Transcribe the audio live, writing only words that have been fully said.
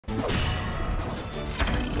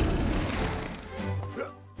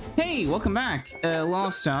Hey, welcome back.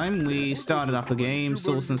 Last time we started off the game,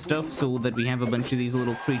 saw some stuff, so that we have a bunch of these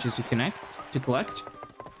little creatures to collect.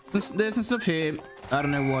 There's some stuff here. I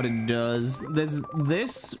don't know what it does. There's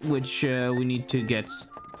this, which we need to get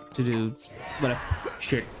to do. Whatever.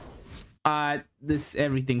 Shit.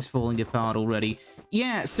 Everything's falling apart already.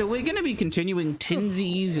 Yeah, so we're gonna be continuing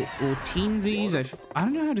Teensies or Teensies. I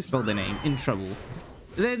don't know how to spell their name. In trouble.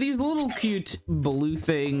 They're these little cute blue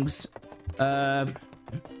things.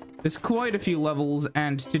 There's quite a few levels,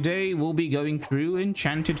 and today we'll be going through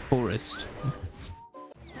Enchanted Forest.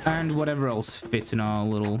 And whatever else fits in our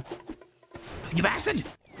little... You bastard!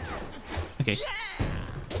 Okay.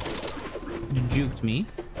 You juked me.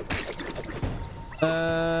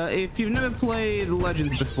 If you've never played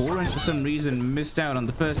Legends before and for some reason missed out on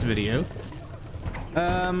the first video,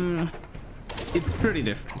 it's pretty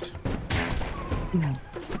different.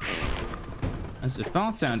 That's a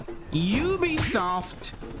fart sound.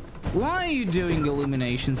 Ubisoft! Why are you doing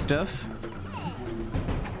illumination stuff?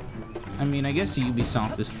 I mean, I guess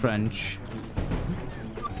Ubisoft is French.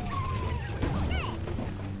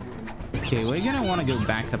 Okay, we're gonna want to go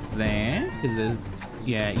back up there, because there's...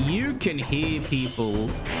 Yeah, you can hear people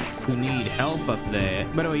who need help up there.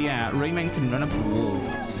 By the way, yeah, Rayman can run up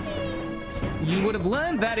walls. You would have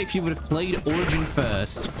learned that if you would have played Origin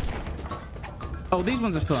first. Oh, these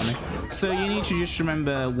ones are fun. So you need to just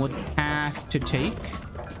remember what path to take.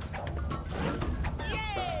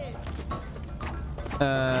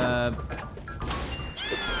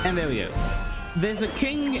 And there we go. There's a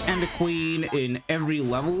king and a queen in every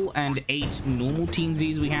level and 8 normal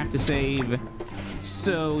Teensies we have to save.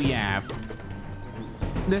 So yeah,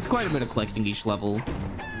 there's quite a bit of collecting each level.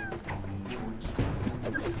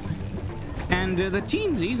 And the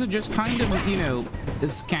Teensies are just kind of, you know,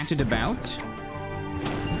 scattered about.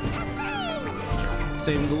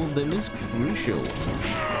 Saving all of them is crucial.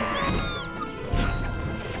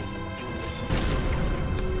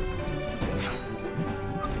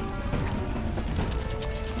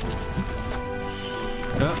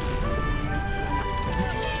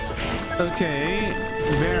 Okay,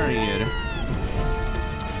 varied.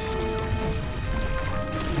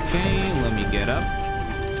 Okay, let me get up.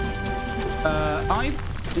 I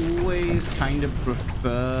always kind of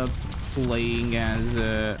prefer playing as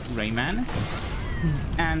Rayman.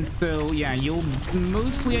 And so, yeah, you'll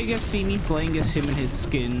mostly, I guess, see me playing as him and his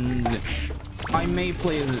skins. I may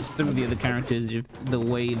play as some of the other characters if the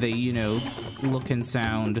way they, you know, look and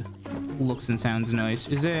sound. Looks and sounds nice.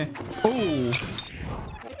 Is there... Oh!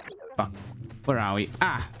 Fuck. Where are we?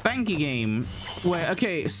 Ah, thank you, game. Where?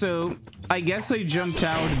 Okay, so I guess I jumped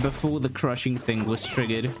out before the crushing thing was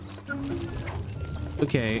triggered.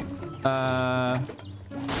 Okay.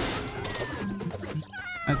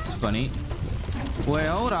 That's funny. Wait,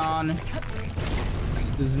 hold on.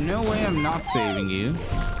 There's no way I'm not saving you.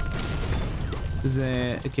 Is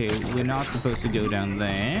there... Okay, we're not supposed to go down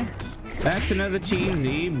there. That's another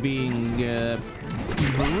Teensie being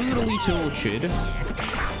brutally tortured.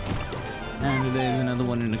 And there's another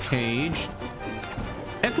one in a cage.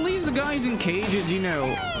 At least the guys in cages, you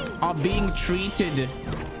know, are being treated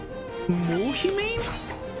more humane?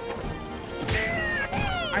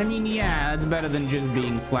 I mean, yeah, it's better than just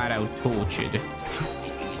being flat out tortured.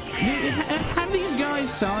 Have these guys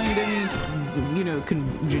signed any, you know,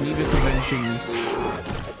 Geneva Conventions?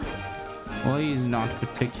 Well, he's not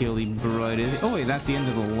particularly bright, is he? Oh, wait, that's the end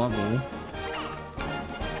of the level.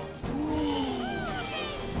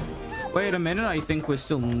 Wait a minute, I think we're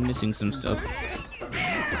still missing some stuff.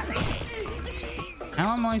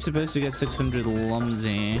 How am I supposed to get 600 lums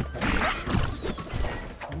here?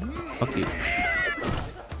 Fuck you.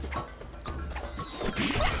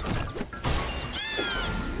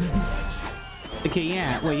 Okay,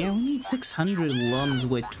 yeah, wait, yeah, we need 600 lums.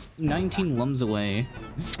 We're 19 lums away.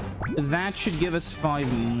 That should give us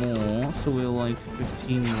 5 more, so we're like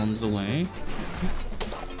 15 lums away.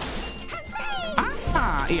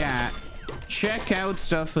 Ah, yeah. Check out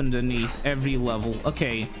stuff underneath every level.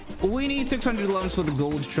 Okay, we need 600 lums for the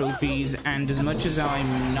gold trophies, and as much as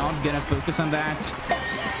I'm not gonna focus on that,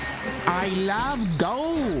 I love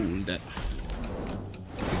gold.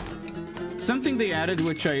 Something they added,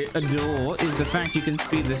 which I adore, is the fact you can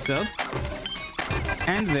speed this up.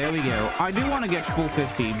 And there we go. I do want to get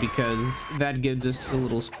 450 because that gives us the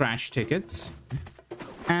little scratch tickets.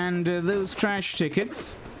 And those scratch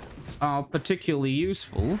tickets are particularly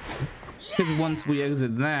useful. Because once we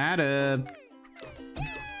exit that,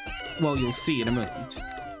 well, you'll see in a moment.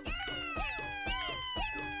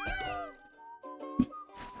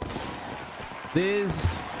 There's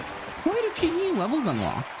quite a few new levels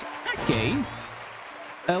unlocked. Okay.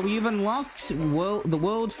 We've unlocked the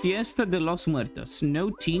World Fiesta de los Muertos. No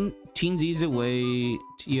teensies away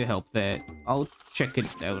to your help there. I'll check it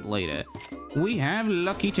out later. We have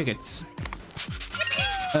lucky tickets.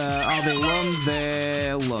 Are they lums?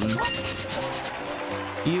 They're lums.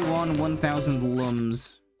 You won 1,000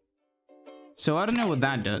 lums. So I don't know what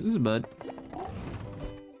that does, but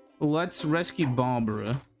let's rescue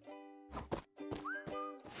Barbara.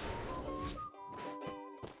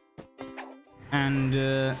 And,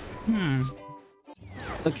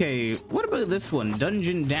 okay, what about this one?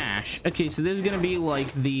 Dungeon Dash. Okay, so there's gonna be, like,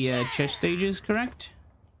 the, chess stages, correct?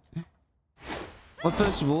 Well,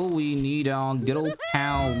 first of all, we need our good old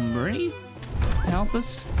pal Murray to help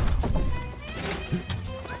us.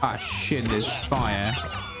 Ah, shit, there's fire.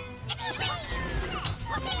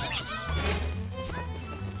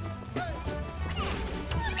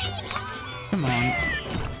 Come on.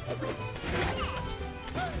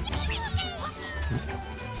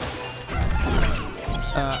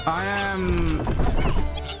 I am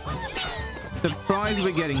surprised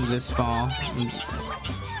we're getting this far.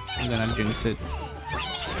 I'm gonna jinx it.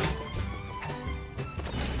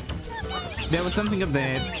 There was something up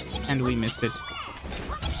there, and we missed it.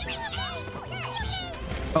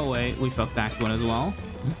 Oh wait, we fucked that one as well.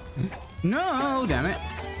 No, damn it.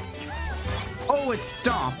 Oh, it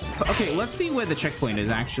stopped. Okay, let's see where the checkpoint is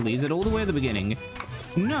actually. Is it all the way at the beginning?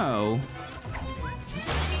 No.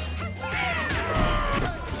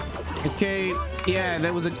 Okay, yeah,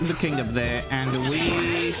 there was the king up there, and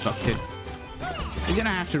we fucked it. You're gonna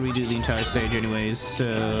have to redo the entire stage anyways,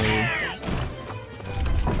 so...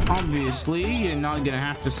 Obviously, you're not gonna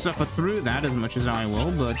have to suffer through that as much as I will,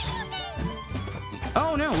 but...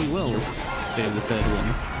 Oh, no, we will save the third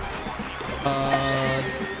one.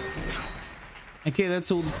 Okay, that's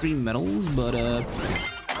all the 3 medals, but,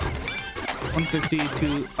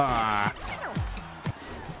 152... Ah...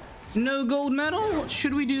 No gold medal?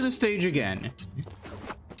 Should we do the stage again?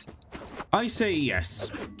 I say yes.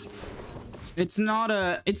 It's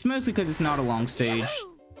mostly because it's not a long stage.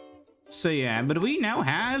 So yeah, but we now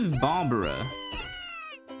have Barbara.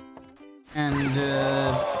 And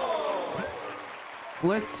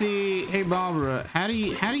let's see. Hey Barbara, how do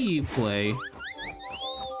you play?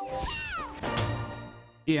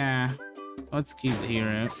 Yeah. Let's keep the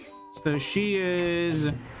hero. So she is...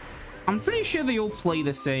 I'm pretty sure they all play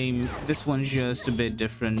the same. This one's just a bit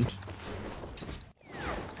different.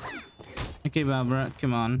 Okay, Barbara,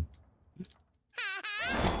 come on.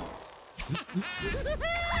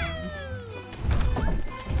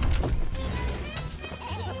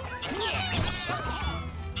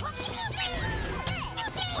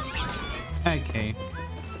 Okay.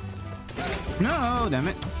 No, damn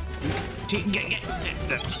it.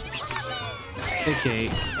 Okay.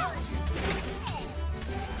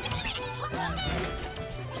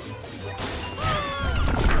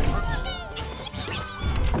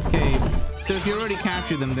 Okay, so if you already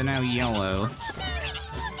captured them, they're now yellow.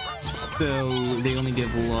 So they only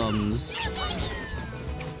give lums.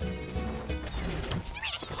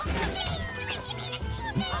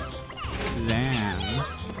 Damn.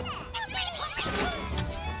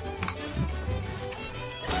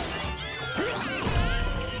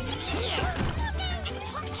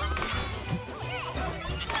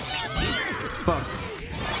 Fuck.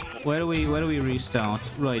 Where do we restart?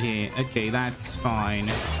 Right here. Okay, that's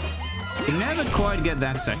fine. Can never quite get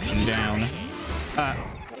that section down.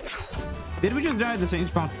 Did we just die at the same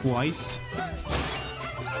spot twice?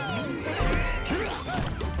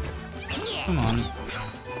 Come on.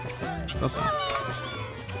 Okay.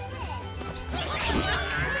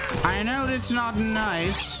 I know it's not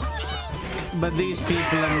nice, but these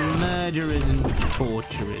people are murderers and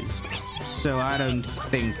torturers. So I don't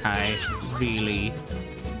think I really...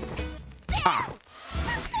 Ah!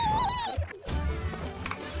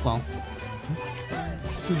 Well...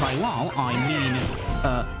 By lol, I mean,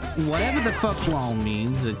 whatever the fuck lol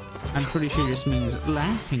means, I'm pretty sure this means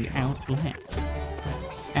laughing out loud.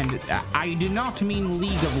 And I do not mean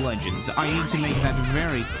League of Legends. I need to make that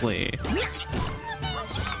very clear.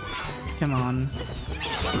 Come on.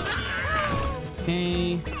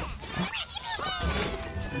 Okay.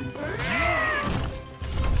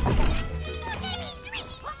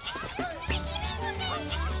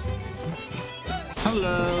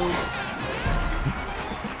 Hello.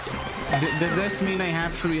 Does this mean I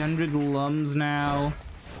have 300 lums now?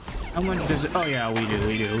 How much does it... Oh yeah, we do.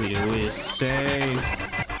 We're safe.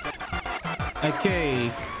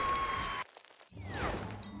 Okay.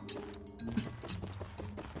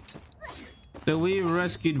 So we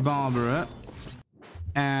rescued Barbara.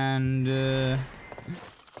 And,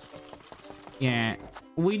 yeah.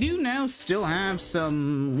 We do now still have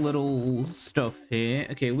some little stuff here.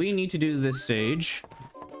 Okay, we need to do this stage.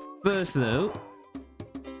 First, though,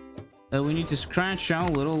 we need to scratch our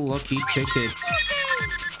little lucky ticket.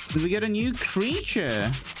 Did we get a new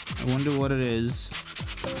creature? I wonder what it is.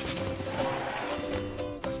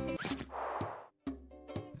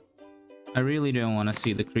 I really don't want to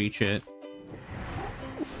see the creature.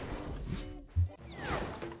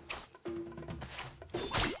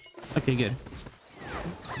 Okay, good.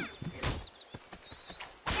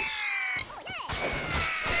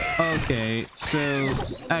 Okay, so...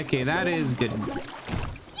 Okay, that is good.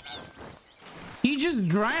 He just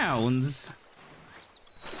drowns.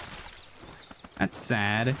 That's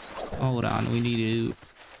sad. Hold on, we need to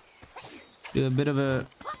do a bit of a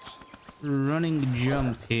running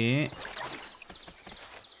jump here.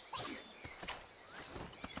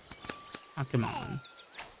 Oh, come on.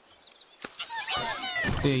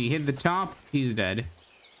 Yeah, he hit the top, he's dead.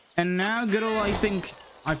 And now good old, I think...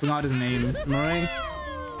 I forgot his name. Murray?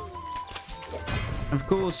 Of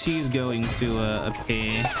course, he's going to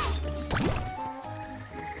appear.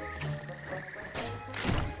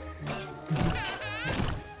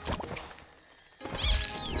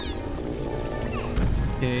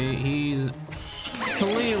 Okay, he's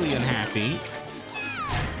clearly unhappy.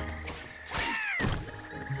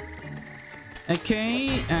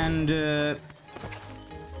 Okay, and of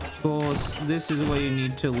course, this is where you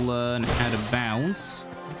need to learn how to bounce.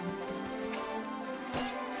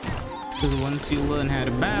 Because once you learn how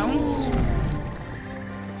to bounce,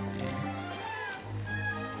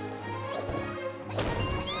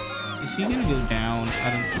 is he gonna go down?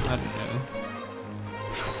 I don't know.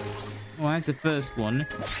 Well, that's the first one.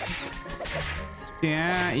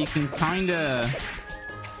 Yeah, you can kinda.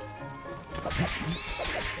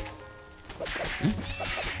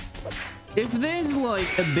 If there's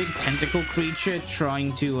like a big tentacle creature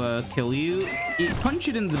trying to kill you, you punch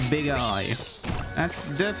it in the big eye. That's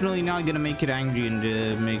definitely not gonna make it angry and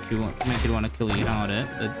make it want to kill you harder.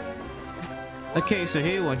 But okay, so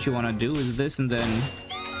here what you want to do is this and then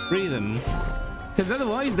free them, because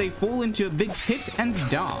otherwise they fall into a big pit and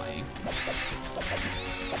die.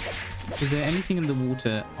 Is there anything in the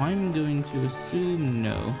water? I'm going to assume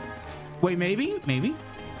no. Wait, maybe? Maybe?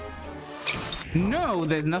 No,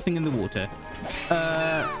 there's nothing in the water.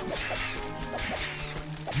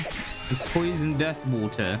 It's poison death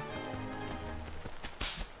water.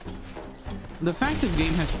 The fact this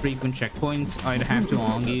game has frequent checkpoints, I'd have to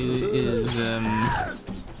argue, is,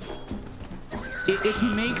 it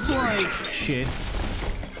makes, like, shit.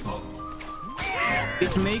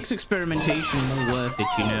 It makes experimentation more worth it,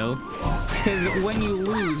 you know? Because when you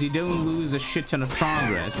lose, you don't lose a shit ton of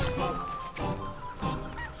progress.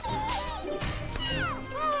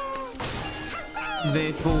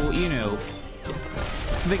 Therefore, you know,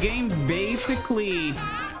 the game basically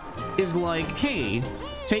is like, hey,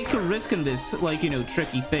 take a risk in this, like, you know,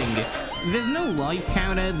 tricky thing. There's no life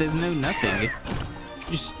counter, there's no nothing.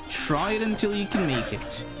 Just try it until you can make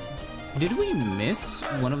it. Did we miss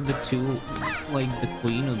one of the two, like the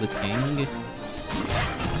queen or the king?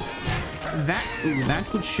 That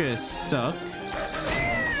would sure suck.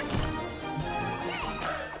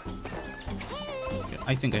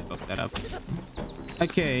 I think I fucked that up.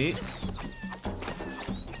 Okay.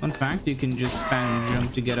 Fun fact, you can just spam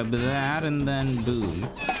jump to get up that, and then boom.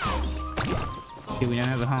 Okay, we now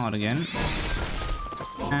have a heart again.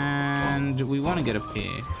 And we want to get up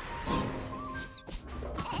here.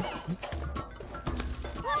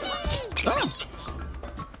 Oh!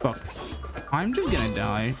 Fuck. I'm just gonna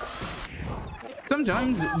die.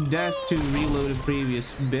 Sometimes death to reload a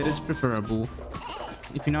previous bit is preferable.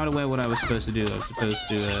 If you're not aware what I was supposed to do, I was supposed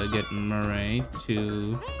to get Murray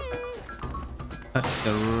to cut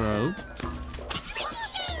the rope.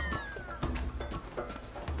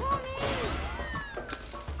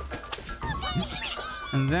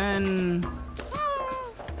 And then...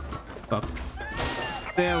 Fuck.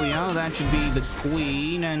 There we are, that should be the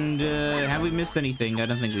queen, and have we missed anything? I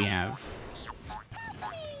don't think we have.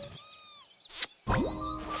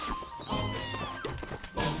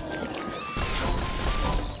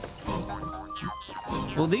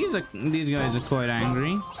 Well, these guys are quite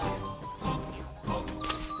angry.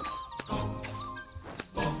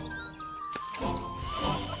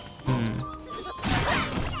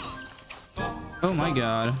 Oh my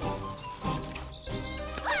god.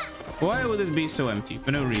 Why would this be so empty?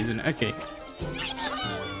 For no reason. Okay.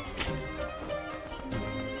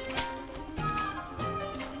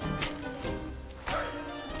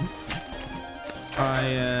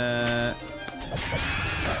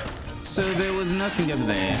 So there was nothing up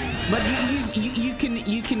there. But you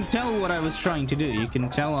can tell what I was trying to do. You can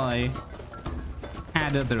tell I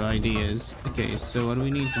had other ideas. Okay, so what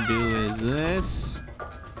we need to do is this.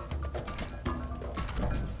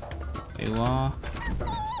 There we are.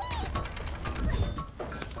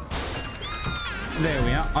 There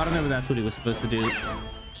we are. I don't know if that's what he was supposed to do.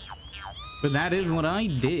 But that is what I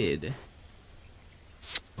did.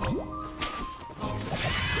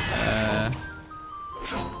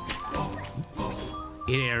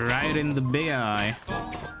 Hit it right in the big eye.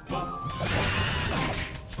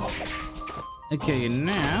 Okay, and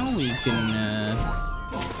now we can,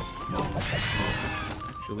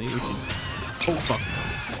 actually, we should... Oh, fuck.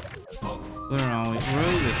 Where are we? We're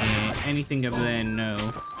over here. Anything up there? No.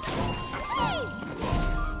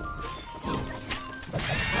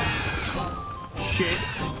 Shit.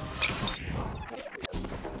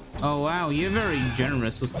 Oh, wow. You're very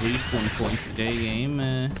generous with respawn points today,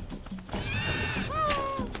 game.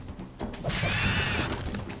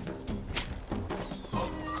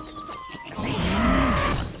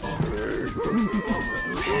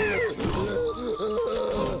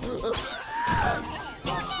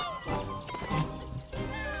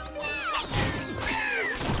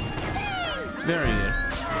 Very good.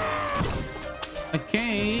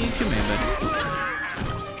 Okay, come here,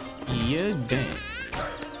 buddy. You're dead.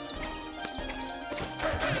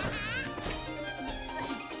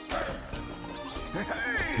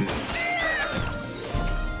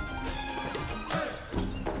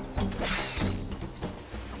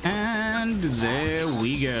 And there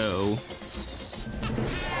we go.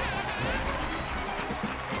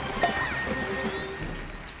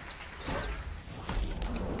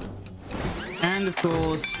 And of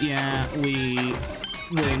course, yeah, we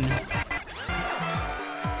win.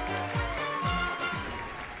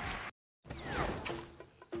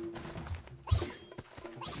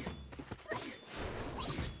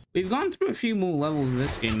 We've gone through a few more levels in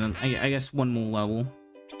this game than I guess one more level.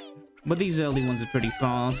 But these early ones are pretty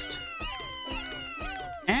fast.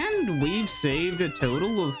 And we've saved a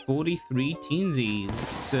total of 43 Teensies.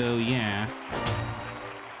 So yeah.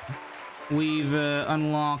 We've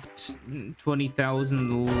unlocked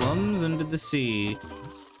 20,000 lums under the sea.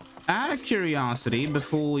 Out of curiosity,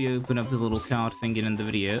 before we open up the little card thing in the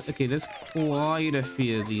video, okay, there's quite a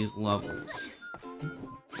few of these levels.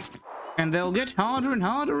 And they'll get harder and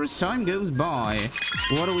harder as time goes by.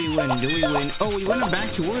 What do we win? Do we win? Oh, we win a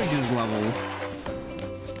back to Origins level.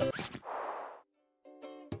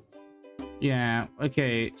 Yeah,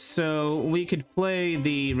 okay, so we could play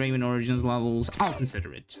the Rayman Origins levels. I'll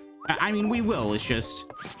consider it. I mean, we will. It's just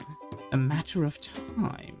a matter of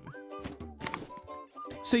time.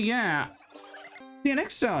 So yeah, see you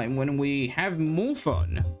next time when we have more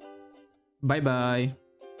fun. Bye-bye.